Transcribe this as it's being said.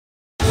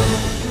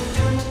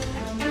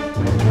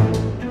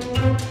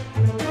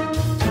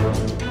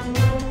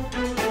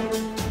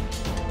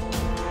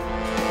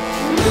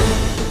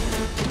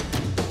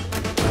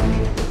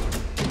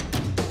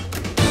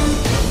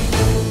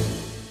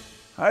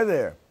Hi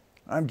there,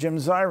 I'm Jim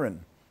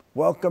Zirin.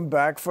 Welcome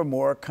back for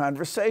more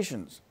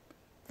Conversations.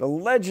 The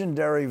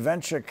legendary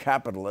venture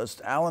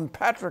capitalist Alan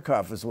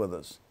Patricof is with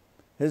us.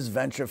 His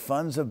venture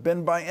funds have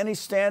been, by any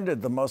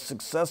standard, the most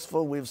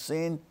successful we've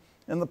seen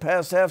in the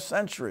past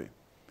half-century.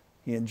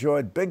 He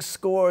enjoyed big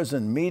scores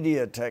in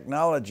media,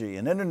 technology,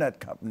 and internet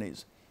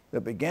companies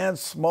that began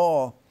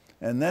small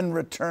and then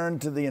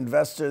returned to the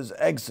investors'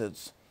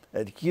 exits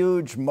at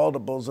huge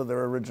multiples of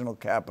their original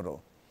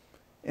capital.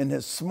 In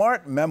his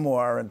smart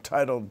memoir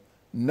entitled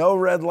No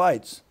Red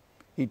Lights,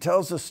 he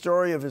tells the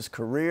story of his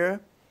career,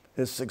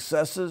 his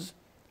successes,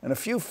 and a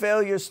few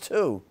failures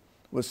too,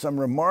 with some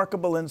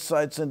remarkable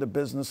insights into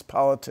business,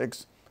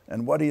 politics,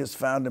 and what he has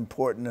found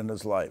important in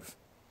his life.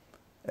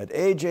 At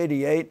age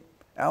 88,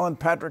 Alan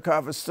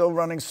Patricof is still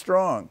running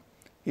strong.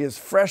 He is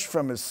fresh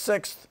from his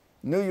 6th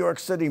New York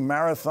City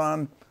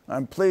marathon.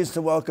 I'm pleased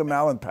to welcome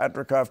Alan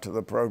Patricof to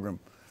the program.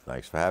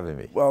 Thanks for having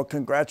me. Well,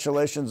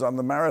 congratulations on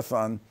the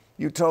marathon.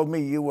 You told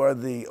me you are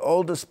the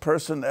oldest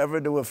person ever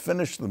to have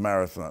finished the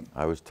marathon.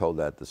 I was told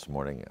that this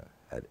morning.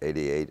 At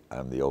 88,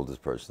 I'm the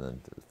oldest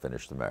person to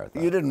finish the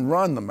marathon. You didn't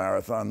run the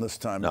marathon this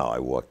time. No, I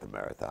walked the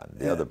marathon.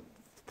 The other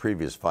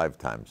previous 5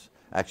 times,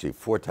 actually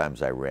 4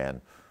 times I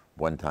ran.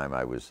 One time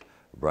I was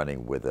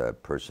running with a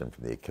person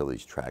from the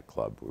Achilles Track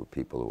Club, who are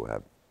people who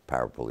have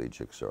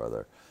paraplegics or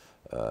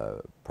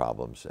other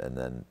problems. And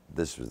then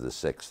this was the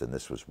 6th, and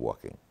this was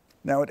walking.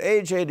 Now, at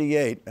age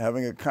 88,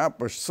 having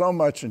accomplished so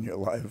much in your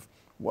life,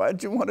 why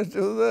did you want to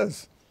do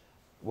this?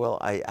 Well,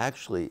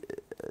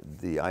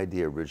 the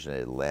idea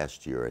originated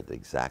last year at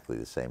exactly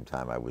the same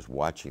time. I was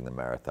watching the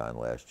marathon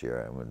last year,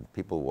 and when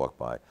people walked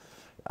by,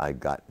 I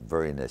got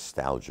very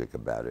nostalgic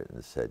about it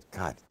and said,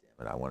 God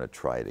damn it, I want to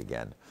try it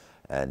again.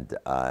 And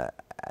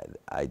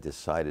I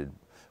decided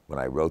when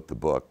I wrote the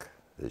book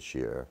this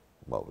year,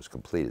 well, it was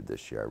completed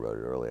this year, I wrote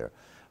it earlier,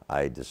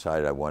 I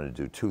decided I wanted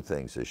to do 2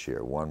 things this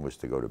year. One was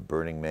to go to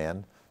Burning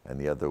Man,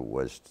 and the other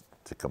was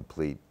to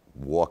complete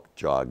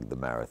jog the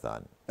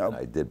marathon. And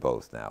I did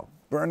both now.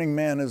 Burning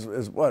Man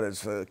is what?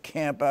 It's a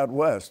camp out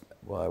west.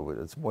 Well,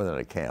 it's more than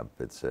a camp.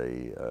 It's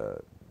a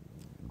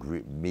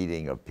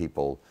meeting of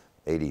people,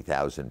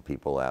 80,000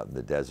 people out in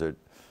the desert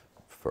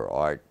for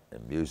art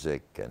and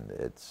music, and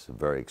it's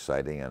very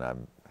exciting, and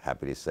I'm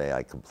happy to say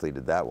I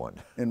completed that one.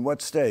 In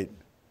what state?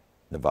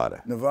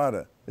 Nevada.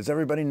 Nevada. Is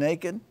everybody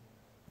naked?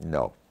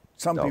 No.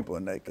 Some people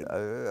are naked.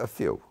 A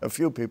few. A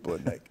few people are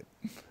naked.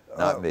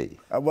 Not me.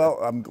 Well,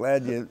 I'm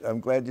glad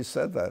you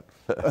said that.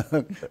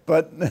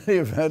 But in any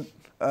event,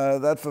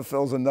 that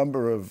fulfills a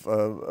number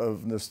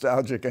of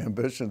nostalgic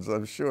ambitions,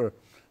 I'm sure.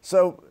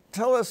 So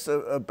tell us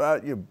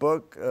about your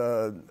book,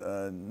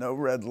 No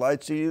Red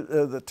Lights.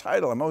 The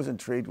title, I'm always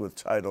intrigued with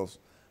titles.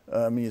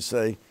 You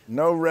say,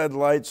 No Red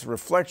Lights,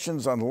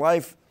 Reflections on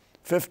Life,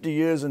 50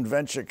 Years in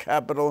Venture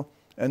Capital,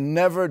 and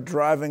Never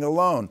Driving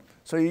Alone.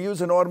 So you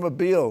use an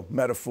automobile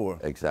metaphor.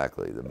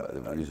 Exactly.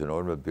 Use an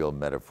automobile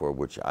metaphor,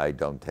 which I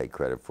don't take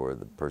credit for.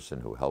 The person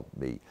who helped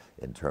me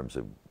in terms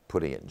of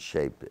putting it in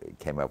shape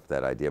came up with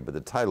that idea, but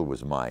the title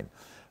was mine.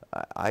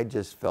 I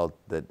just felt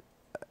that,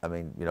 I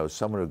mean, you know,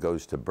 someone who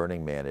goes to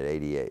Burning Man at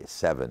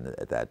 87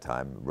 at that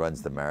time,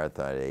 runs the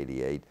marathon at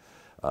 88,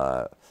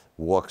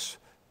 walks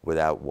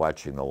without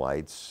watching the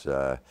lights,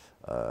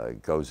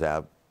 goes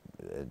out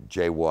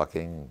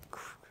jaywalking,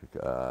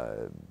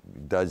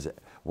 does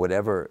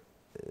whatever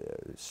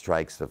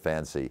strikes the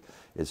fancy,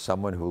 is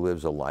someone who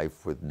lives a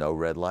life with no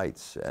red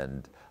lights.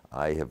 And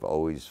I have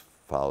always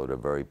followed a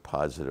very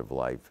positive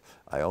life.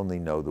 I only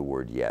know the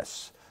word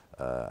yes.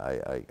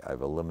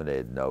 I've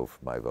eliminated no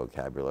from my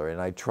vocabulary, and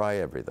I try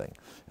everything.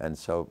 And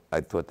so I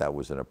thought that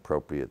was an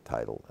appropriate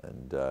title.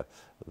 And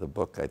the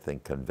book, I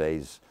think,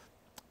 conveys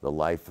the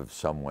life of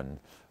someone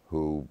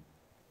who,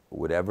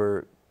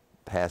 whatever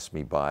passed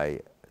me by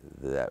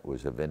that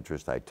was of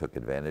interest, I took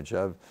advantage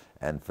of.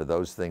 And for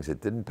those things that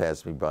didn't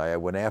pass me by, I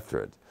went after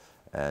it.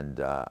 And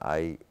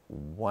I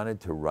wanted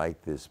to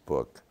write this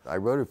book. I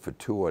wrote it for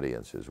 2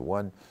 audiences.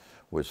 One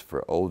was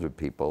for older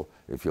people,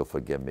 if you'll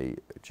forgive me,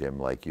 Jim,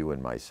 like you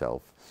and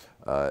myself,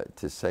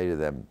 to say to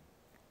them,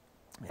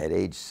 at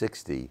age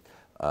 60,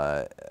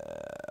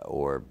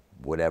 or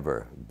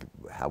whatever,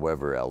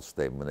 however else,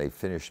 when they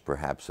finish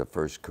perhaps a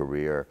first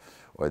career,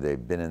 or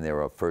they've been in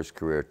their first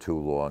career too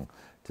long,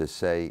 to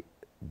say,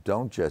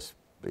 don't just,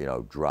 you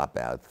know, drop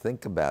out.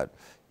 Think about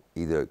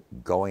either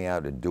going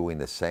out and doing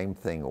the same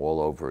thing all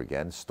over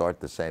again, start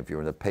the same. If you're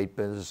in the paint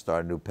business,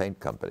 start a new paint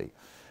company.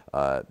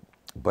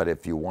 But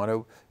if you want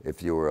to,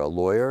 if you're a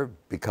lawyer,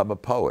 become a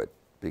poet,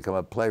 become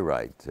a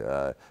playwright.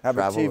 Have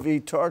a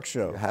TV talk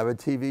show. Have a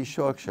TV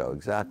talk show,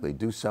 exactly.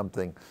 Do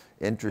something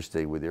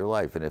interesting with your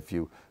life. And if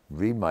you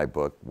read my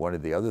book, one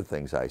of the other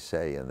things I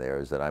say in there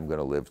is that I'm going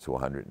to live to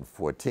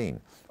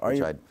 114. Are you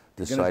going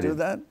to do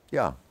that?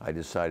 Yeah, I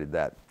decided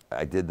that.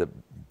 I did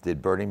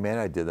Burning Man,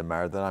 I did the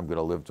marathon, I'm going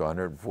to live to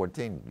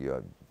 114.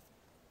 You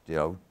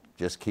know,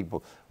 just keep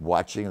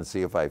watching and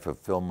see if I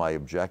fulfill my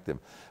objective.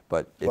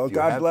 But if well,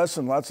 God bless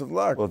and lots of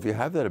luck. Well, if you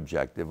have that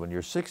objective, when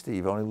you're 60,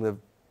 you've only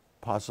lived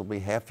possibly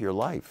half your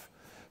life.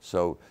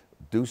 So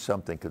do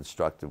something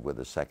constructive with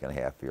the second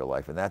half of your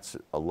life. And that's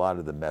a lot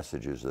of the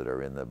messages that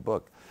are in the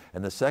book.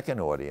 And the second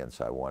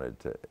audience I wanted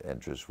to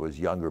interest was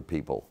younger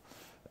people.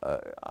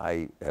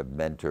 I have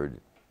mentored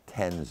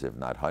tens, if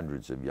not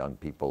hundreds, of young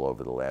people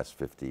over the last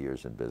 50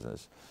 years in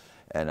business.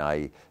 And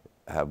I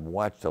have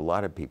watched a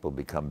lot of people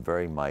become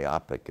very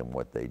myopic in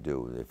what they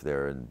do. If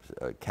they're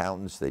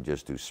accountants, they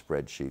just do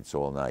spreadsheets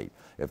all night.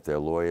 If they're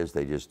lawyers,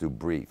 they just do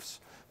briefs.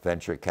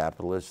 Venture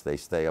capitalists, they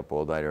stay up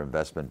all night, or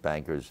investment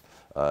bankers,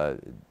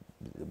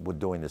 we're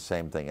doing the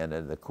same thing. And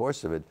in the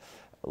course of it,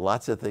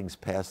 lots of things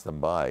pass them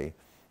by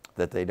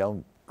that they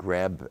don't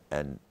grab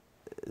and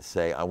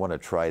say, I want to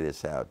try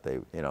this out. They,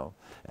 you know,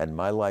 and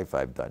my life,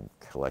 I've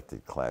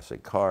collected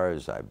classic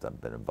cars. I've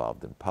been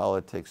involved in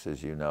politics,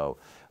 as you know.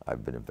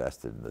 I've been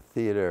invested in the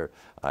theater.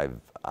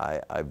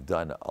 I've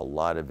done a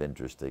lot of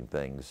interesting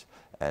things,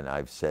 and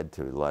I've said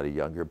to a lot of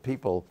younger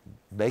people,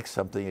 make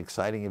something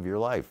exciting of your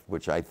life,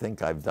 which I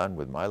think I've done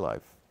with my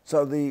life.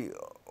 So the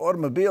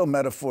automobile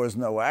metaphor is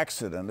no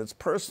accident. It's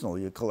personal.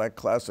 You collect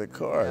classic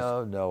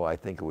cars. No, I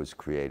think it was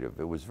creative.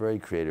 It was very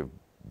creative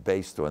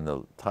based on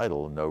the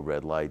title, No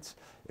Red Lights.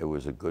 It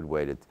was a good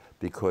way to,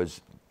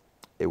 because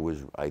it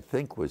was, I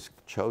think, was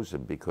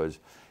chosen because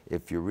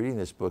if you're reading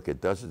this book,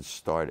 it doesn't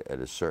start at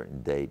a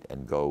certain date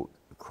and go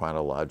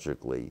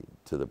chronologically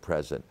to the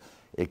present.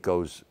 It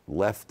goes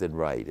left and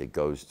right. It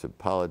goes to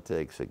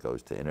politics. It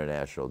goes to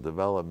international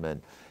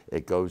development.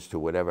 It goes to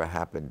whatever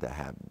happened to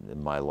happen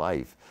in my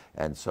life.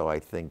 And so I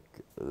think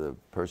the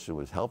person who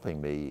was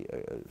helping me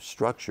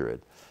structure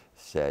it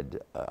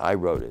said, I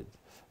wrote it,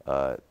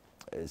 thought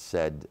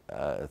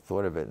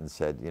of it and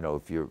said, you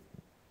know,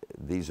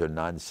 these are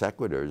non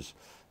sequiturs,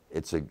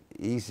 it's an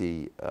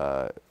easy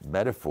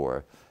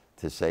metaphor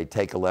to say,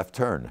 take a left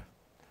turn,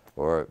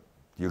 or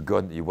you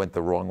went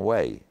the wrong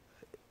way.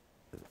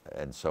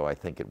 And so I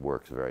think it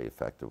works very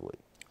effectively.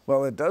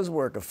 Well, it does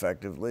work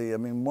effectively. I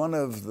mean, one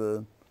of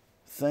the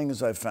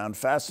things I found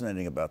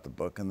fascinating about the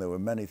book, and there were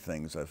many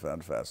things I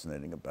found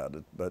fascinating about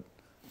it, but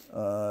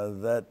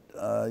that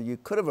you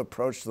could have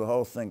approached the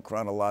whole thing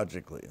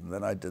chronologically, and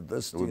then I did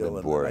this deal,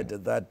 and then I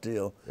did that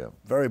deal. Yeah.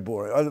 Very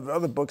boring.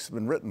 Other books have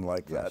been written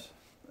like that.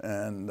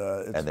 And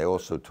they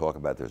also talk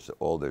about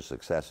all their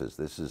successes.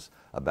 This is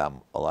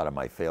about a lot of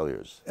my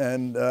failures.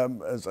 And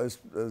as has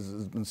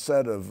been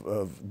said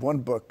of one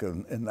book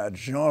in that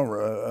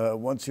genre,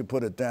 once you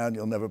put it down,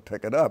 you'll never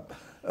pick it up.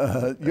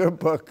 Your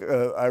book,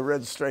 I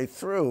read straight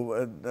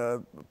through,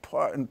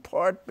 in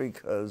part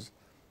because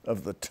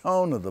of the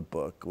tone of the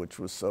book, which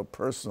was so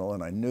personal,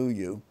 and I knew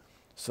you,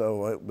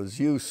 so it was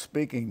you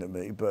speaking to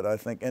me, but I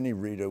think any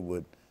reader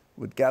would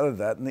gather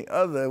that. And the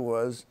other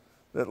was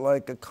that,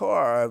 like a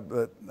car,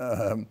 that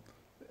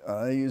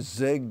you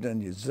zigged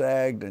and you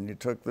zagged and you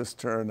took this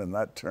turn and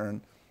that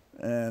turn.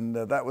 And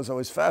that was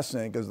always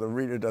fascinating because the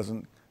reader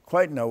doesn't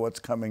quite know what's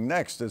coming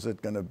next. Is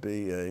it going to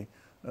be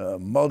a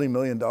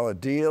multi-million-dollar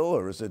deal,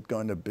 or is it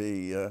going to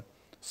be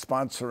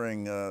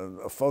sponsoring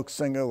a folk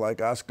singer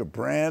like Oscar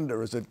Brand,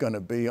 or is it going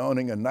to be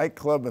owning a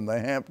nightclub in the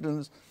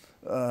Hamptons?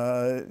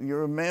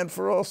 You're a man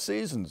for all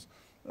seasons.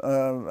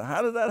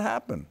 How did that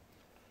happen?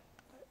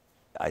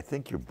 I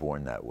think you're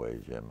born that way,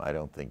 Jim. I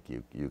don't think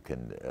you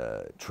can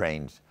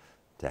train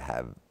to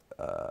have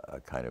a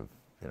kind of,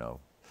 you know,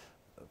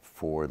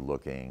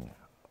 forward-looking,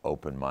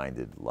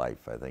 open-minded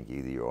life. I think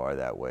either you are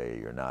that way or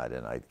you're not,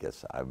 and I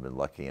guess I've been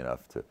lucky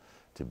enough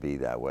to be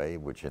that way,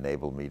 which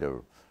enabled me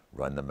to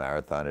run the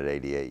marathon at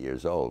 88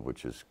 years old,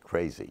 which is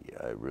crazy.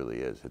 It really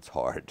is. It's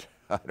hard.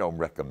 I don't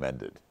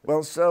recommend it.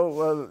 Well,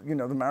 so, you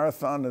know, the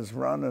marathon is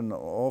run in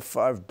all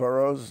 5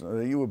 boroughs.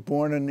 You were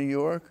born in New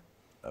York?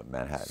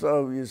 Manhattan.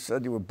 So you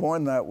said you were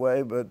born that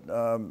way, but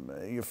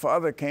your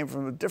father came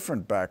from a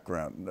different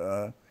background.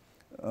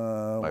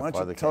 Why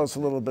don't you tell us a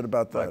little bit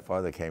about that? My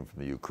father came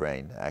from the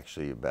Ukraine,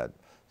 actually about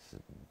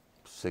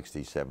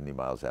 60, 70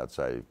 miles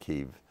outside of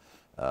Kyiv.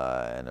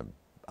 And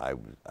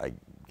I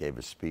gave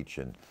a speech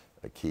in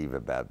Kyiv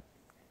about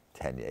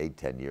 10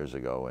 years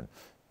ago and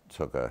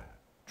took a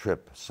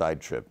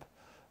side trip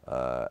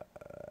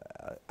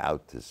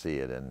out to see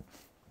it. And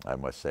I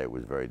must say it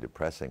was very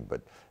depressing,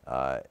 but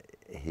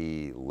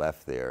he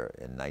left there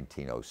in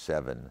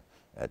 1907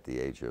 at the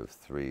age of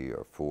 3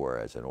 or 4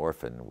 as an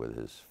orphan with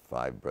his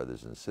 5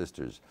 brothers and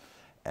sisters,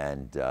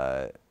 and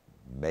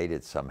made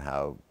it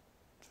somehow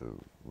to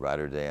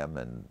Rotterdam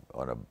and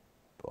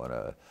on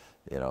a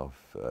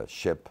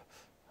ship,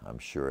 I'm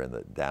sure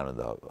down in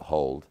the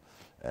hold,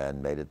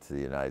 and made it to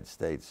the United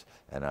States.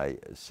 And I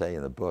say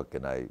in the book,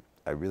 and I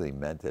really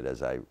meant it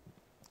as I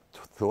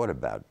thought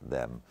about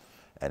them,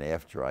 and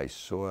after I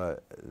saw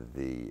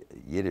the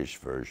Yiddish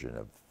version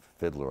of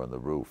Fiddler on the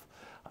Roof,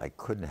 I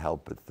couldn't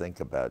help but think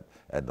about,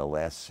 and the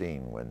last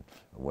scene when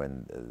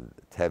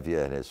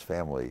Tevye and his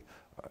family,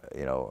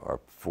 are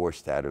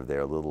forced out of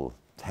their little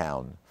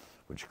town,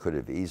 which could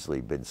have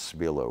easily been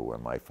Smilo, where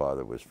my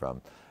father was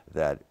from,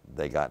 that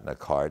they got in a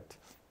cart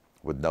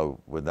with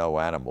no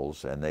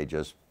animals, and they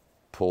just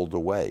pulled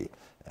away.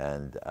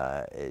 And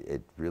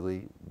it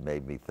really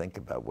made me think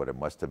about what it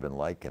must have been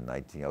like in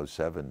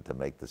 1907 to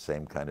make the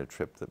same kind of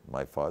trip that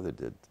my father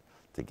did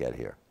to get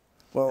here.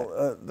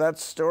 Well, that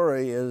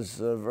story is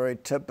very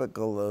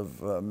typical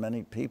of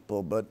many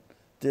people, but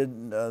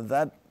did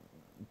that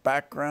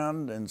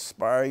background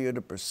inspire you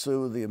to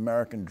pursue the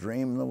American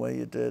dream the way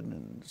you did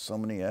in so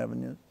many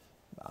avenues?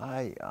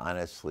 I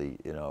honestly,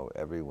 you know,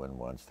 everyone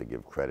wants to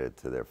give credit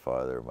to their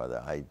father or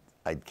mother.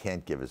 I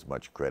can't give as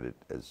much credit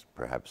as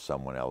perhaps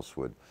someone else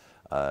would.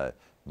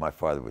 My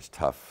father was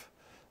tough.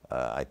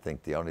 I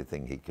think the only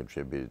thing he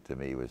contributed to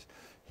me was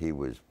he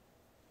was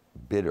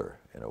bitter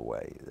in a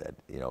way that,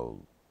 you know,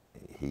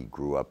 he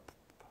grew up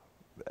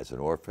as an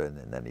orphan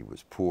and then he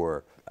was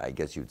poor. I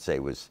guess you'd say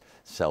was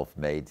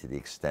self-made to the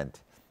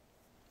extent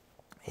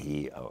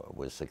he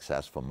was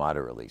successful,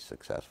 moderately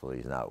successful.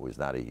 Was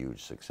not a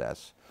huge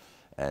success.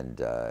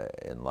 And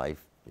in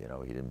life, you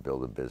know, he didn't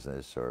build a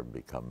business or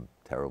become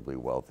terribly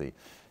wealthy.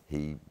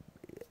 He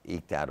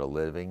eked out a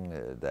living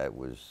that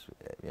was,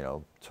 you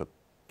know, took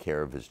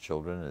care of his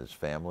children and his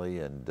family,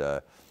 and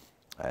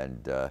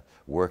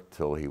worked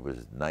till he was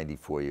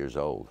 94 years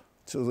old.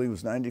 Till he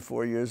was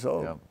 94 years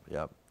old? Yep,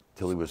 yep.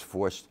 Till he was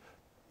forced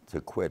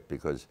to quit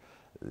because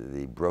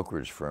the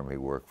brokerage firm he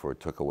worked for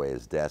took away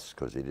his desk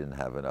because he didn't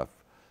have enough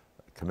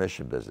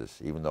commission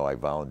business. Even though I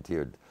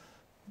volunteered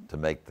to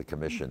make the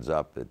commissions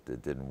up,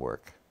 it didn't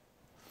work.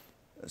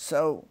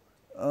 So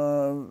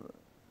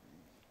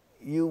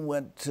you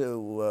went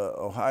to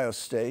Ohio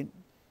State,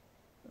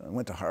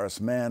 went to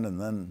Horace Mann and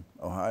then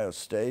Ohio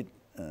State,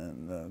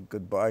 and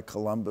Goodbye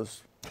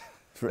Columbus.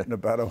 It's written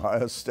about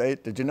Ohio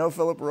State. Did you know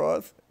Philip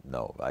Roth?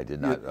 No, I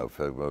did not know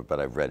Philip Roth, but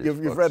I've read his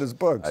books. You've read his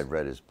books? I've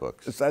read his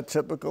books. Is that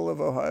typical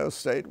of Ohio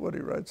State, what he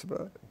writes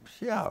about?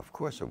 Yeah, of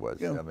course it was.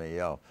 Yeah. I mean, you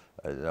know,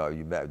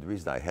 the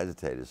reason I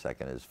hesitated a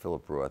second is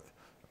Philip Roth,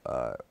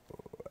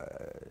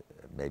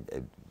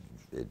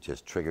 it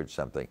just triggered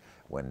something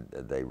when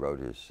they wrote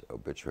his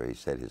obituary. He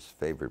said his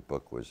favorite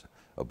book was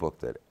a book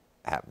that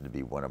happened to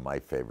be one of my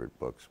favorite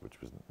books,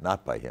 which was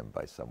not by him,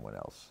 by someone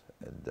else.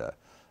 And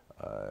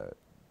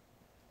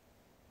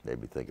made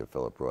me think of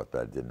Philip Roth,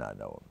 but I did not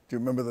know him. Do you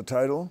remember the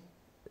title?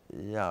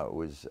 Yeah, it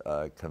was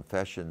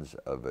Confessions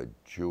of a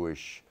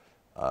Jewish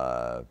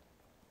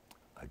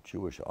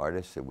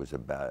artist. It was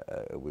about.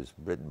 It was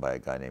written by a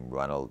guy named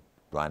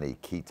Ronnie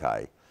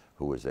Kitaj,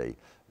 who was a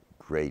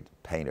great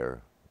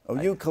painter. Oh,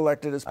 you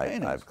collected his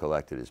paintings. I've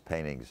collected his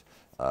paintings,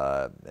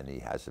 and he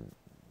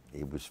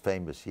was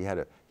famous. He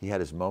had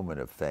his moment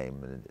of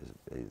fame, and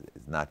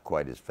he's not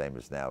quite as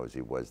famous now as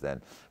he was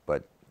then.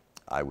 But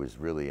I was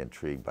really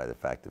intrigued by the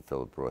fact that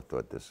Philip Roth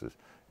thought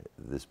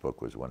this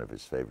book was one of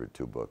his favorite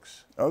two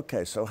books.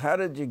 Okay, so how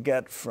did you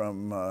get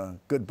from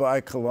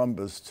Goodbye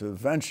Columbus to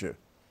Venture?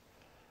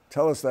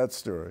 Tell us that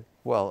story.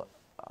 Well,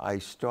 I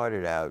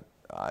started out.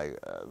 I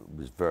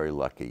was very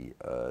lucky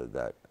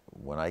that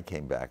when I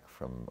came back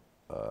from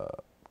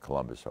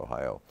Columbus,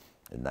 Ohio,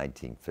 in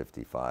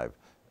 1955,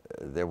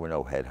 there were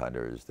no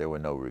headhunters, there were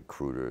no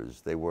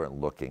recruiters. They weren't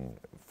looking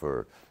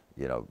for,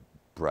 you know,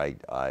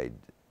 bright-eyed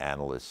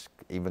analysts,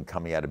 even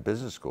coming out of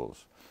business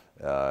schools.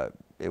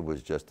 It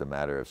was just a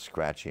matter of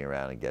scratching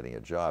around and getting a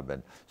job.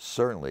 And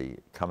certainly,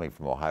 coming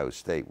from Ohio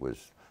State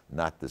was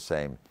not the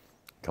same.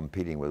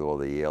 Competing with all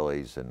the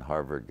Yale's and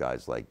Harvard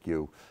guys like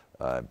you,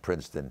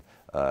 Princeton.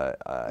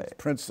 It's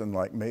Princeton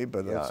like me,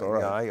 but Yeah, that's all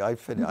right.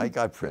 yeah, I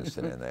got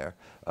Princeton in there.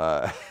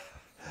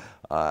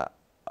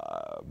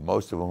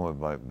 Most of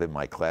them have been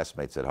my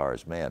classmates at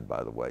Horace Mann,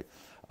 by the way.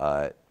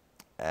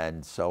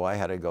 And so I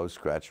had to go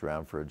scratch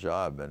around for a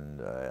job,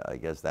 and I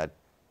guess that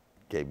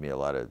gave me a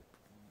lot of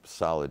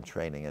solid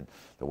training. And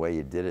the way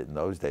you did it in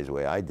those days, the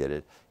way I did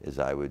it, is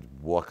I would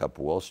walk up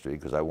Wall Street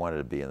because I wanted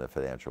to be in the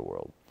financial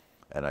world.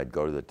 And I'd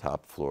go to the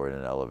top floor in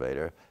an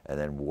elevator and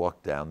then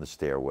walk down the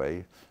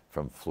stairway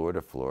from floor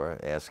to floor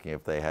asking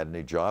if they had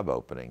any job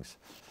openings.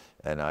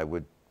 And I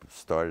would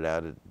start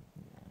out at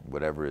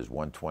whatever is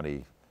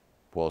 120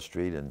 Wall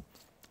Street and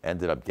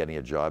ended up getting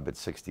a job at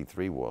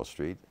 63 Wall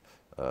Street.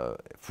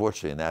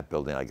 Fortunately, in that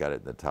building, I got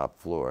it in the top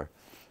floor.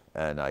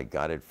 And I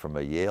got it from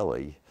a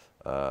Yaley,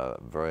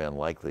 very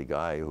unlikely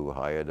guy who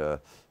hired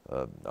a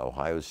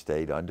Ohio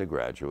State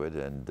undergraduate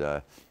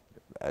and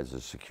as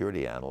a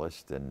security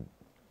analyst. And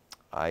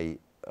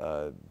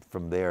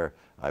from there,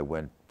 I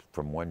went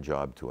from one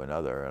job to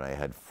another, and I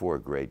had 4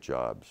 great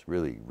jobs,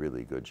 really,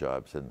 really good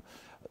jobs. And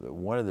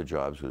one of the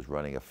jobs was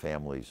running a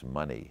family's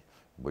money,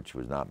 which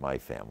was not my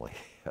family.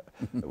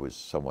 It was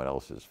someone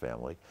else's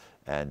family.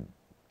 And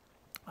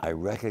I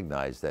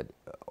recognized that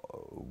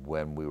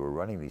when we were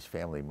running these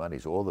family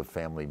monies, all the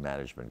family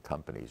management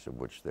companies, of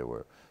which there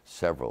were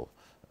several,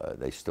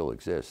 they still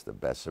exist, the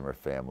Bessemer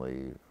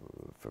family,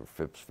 for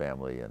Phipps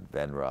family, and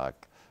Venrock,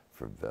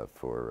 for the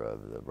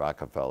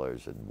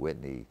Rockefellers and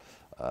Whitney.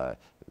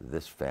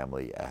 This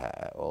family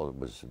all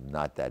was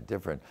not that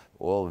different,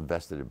 all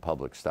invested in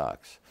public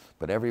stocks.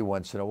 But every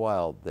once in a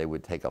while, they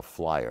would take a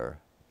flyer,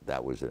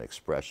 that was an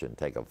expression,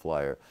 take a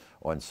flyer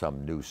on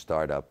some new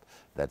startup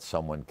that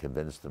someone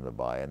convinced them to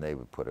buy, and they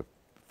would put a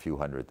few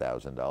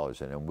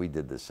 $100,000 in, and we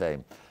did the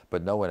same.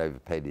 But no one ever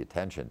paid the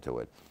attention to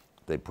it.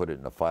 They put it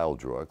in a file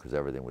drawer, because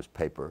everything was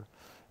paper,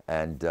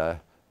 and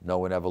no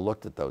one ever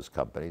looked at those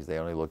companies. They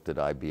only looked at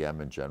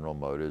IBM and General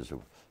Motors,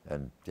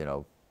 and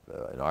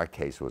in our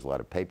case, it was a lot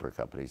of paper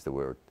companies that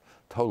were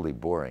totally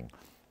boring.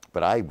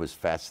 But I was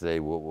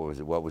fascinated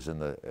what was in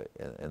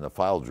the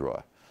file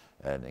drawer,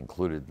 and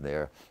included in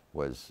there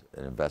was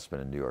an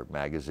investment in New York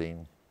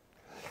Magazine.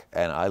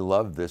 And I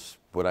loved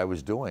what I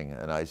was doing.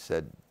 And I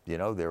said,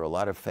 there are a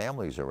lot of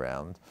families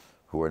around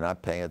who are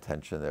not paying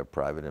attention to their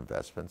private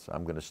investments.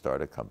 I'm going to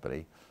start a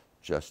company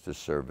just to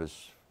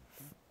service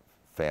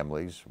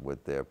families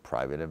with their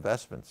private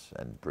investments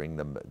and bring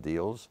them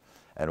deals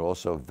and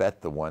also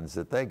vet the ones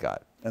that they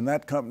got. And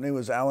that company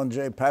was Alan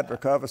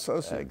Patricof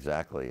Associates?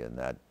 Exactly, and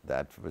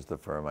that was the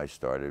firm I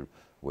started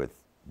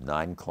with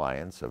 9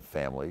 clients of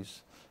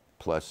families,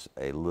 plus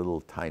a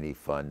little tiny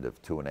fund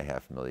of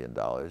 $2.5 million.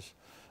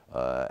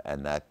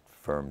 And that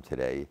firm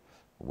today,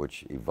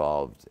 which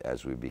evolved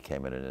as we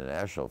became an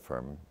international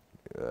firm,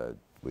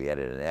 we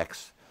added an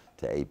X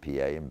to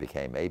APA and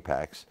became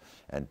APAX.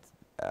 And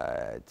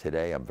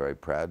today, I'm very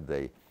proud,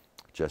 they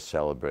just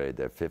celebrated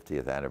their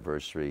 50th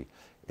anniversary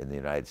in the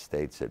United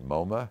States at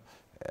MoMA,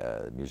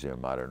 Museum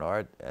of Modern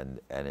Art, and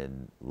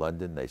in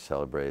London they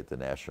celebrated the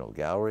National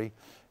Gallery,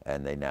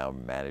 and they now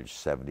manage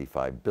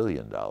 $75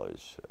 billion.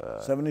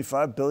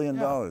 $75 billion?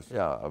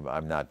 Yeah,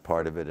 I'm not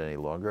part of it any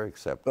longer,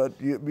 except... But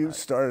you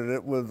started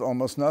it with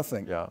almost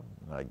nothing. Yeah,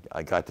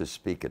 I got to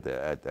speak at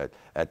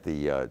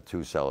the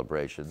 2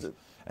 celebrations,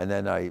 and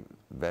then I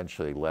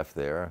eventually left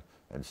there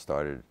and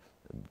started,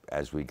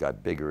 as we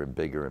got bigger and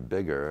bigger and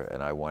bigger,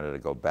 and I wanted to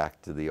go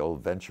back to the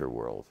old venture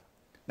world.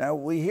 Now,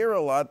 we hear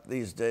a lot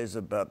these days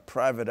about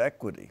private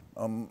equity,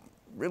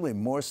 really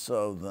more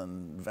so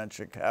than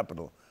venture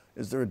capital.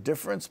 Is there a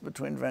difference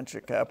between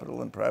venture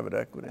capital and private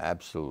equity?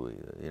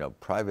 Absolutely.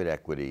 Private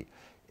equity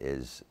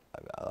is,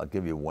 I'll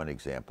give you one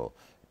example.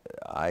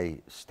 I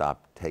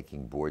stopped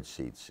taking board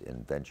seats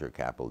in venture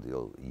capital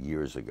deal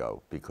years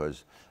ago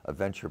because a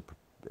venture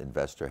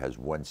investor has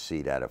 1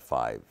 seat out of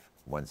 5,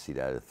 1 seat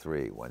out of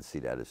 3, 1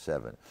 seat out of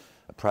 7.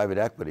 A private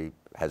equity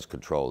has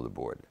control of the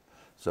board.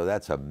 So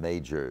that's a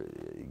major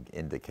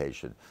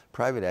indication.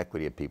 Private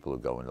equity are people who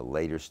go into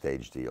later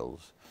stage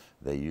deals.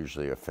 They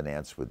usually are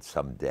financed with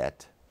some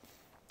debt.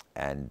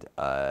 And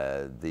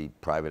the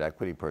private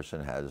equity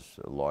person has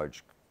a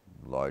large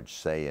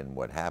say in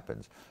what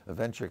happens. A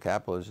venture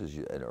capitalist is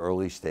an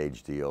early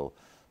stage deal,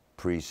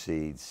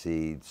 pre-seed,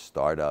 seed,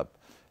 startup,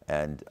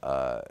 and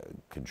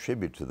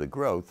contribute to the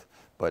growth,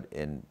 but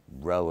in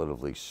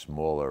relatively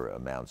smaller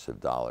amounts of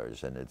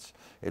dollars. And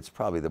it's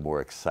probably the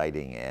more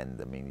exciting end.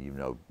 I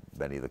mean,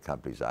 many of the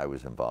companies I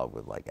was involved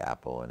with, like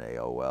Apple and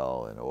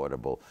AOL and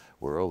Audible,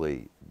 were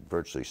early,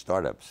 virtually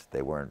startups.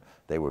 They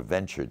were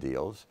venture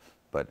deals,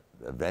 but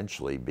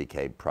eventually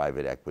became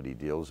private equity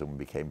deals and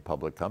became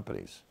public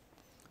companies.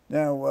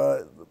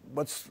 Now,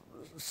 what's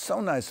so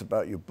nice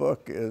about your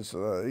book is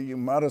you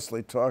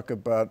modestly talk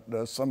about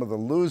some of the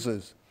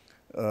losers,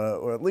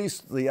 or at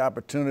least the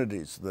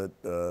opportunities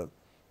that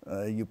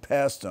you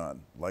passed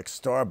on, like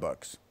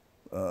Starbucks,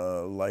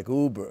 like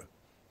Uber,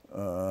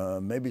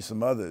 maybe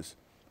some others.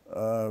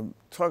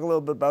 Talk a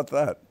little bit about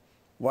that.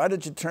 Why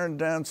did you turn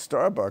down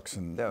Starbucks?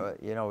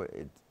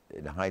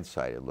 In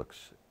hindsight,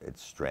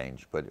 it's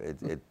strange, but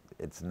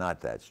it's not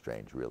that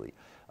strange, really.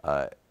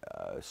 I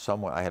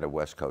had a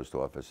West Coast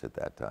office at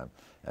that time,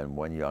 and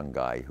one young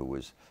guy who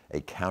was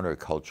a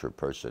counterculture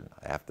person,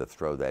 I have to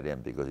throw that in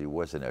because he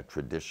wasn't a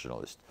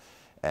traditionalist.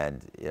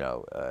 And,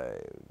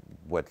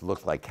 what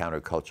looked like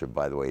counterculture,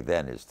 by the way,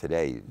 then is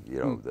today,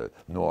 the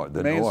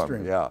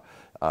norm. Yeah.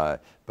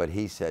 But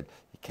he said,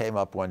 he came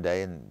up one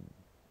day and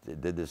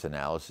did this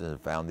analysis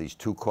and found these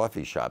 2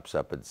 coffee shops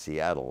up in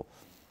Seattle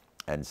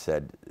and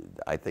said,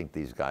 I think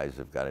these guys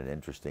have got an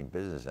interesting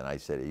business. And I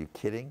said, are you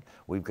kidding?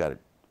 We've got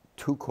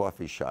 2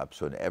 coffee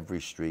shops on every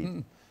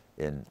street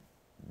in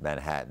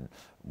Manhattan.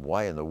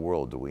 Why in the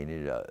world do we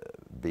need to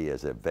be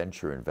as a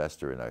venture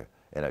investor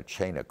in a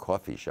chain of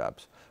coffee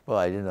shops? Well,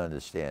 I didn't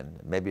understand.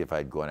 Maybe if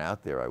I'd gone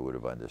out there, I would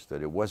have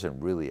understood. It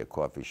wasn't really a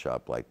coffee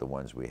shop like the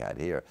ones we had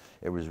here.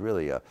 It was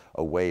really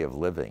a way of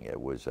living. It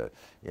was,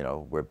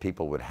 where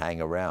people would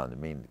hang around. I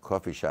mean,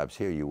 coffee shops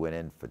here, you went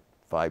in for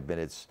 5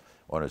 minutes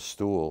on a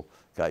stool,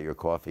 got your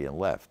coffee and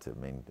left. I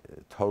mean,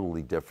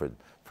 totally different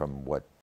from what